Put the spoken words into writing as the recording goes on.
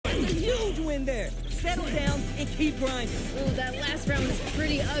in there. Settle down and keep grinding. Ooh, that last round was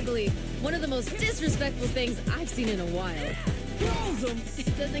pretty ugly. One of the most disrespectful things I've seen in a while. Throws them.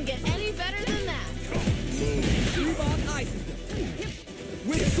 It doesn't get any better than that. Reebok ices them.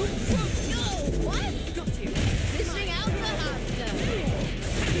 With super. Yo, what? Dishing out the hot stuff.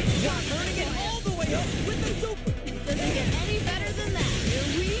 While turning it all the way up with the super. It doesn't get any better than that. Here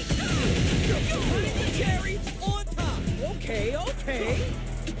we go. Putting the cherry on top. Okay.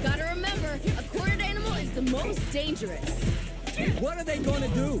 Gotta remember, a cornered animal is the most dangerous. What are they gonna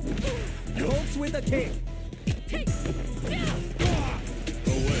do? Pokes with a kick.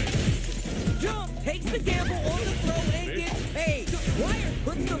 Away. Jump takes the gamble on the throw and gets paid. Wire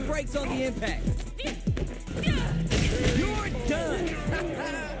puts the brakes on the impact. You're done.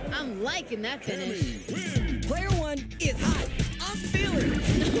 I'm liking that finish. Win. Player one is hot. I'm feeling it.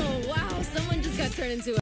 Oh, wow, someone just got turned into a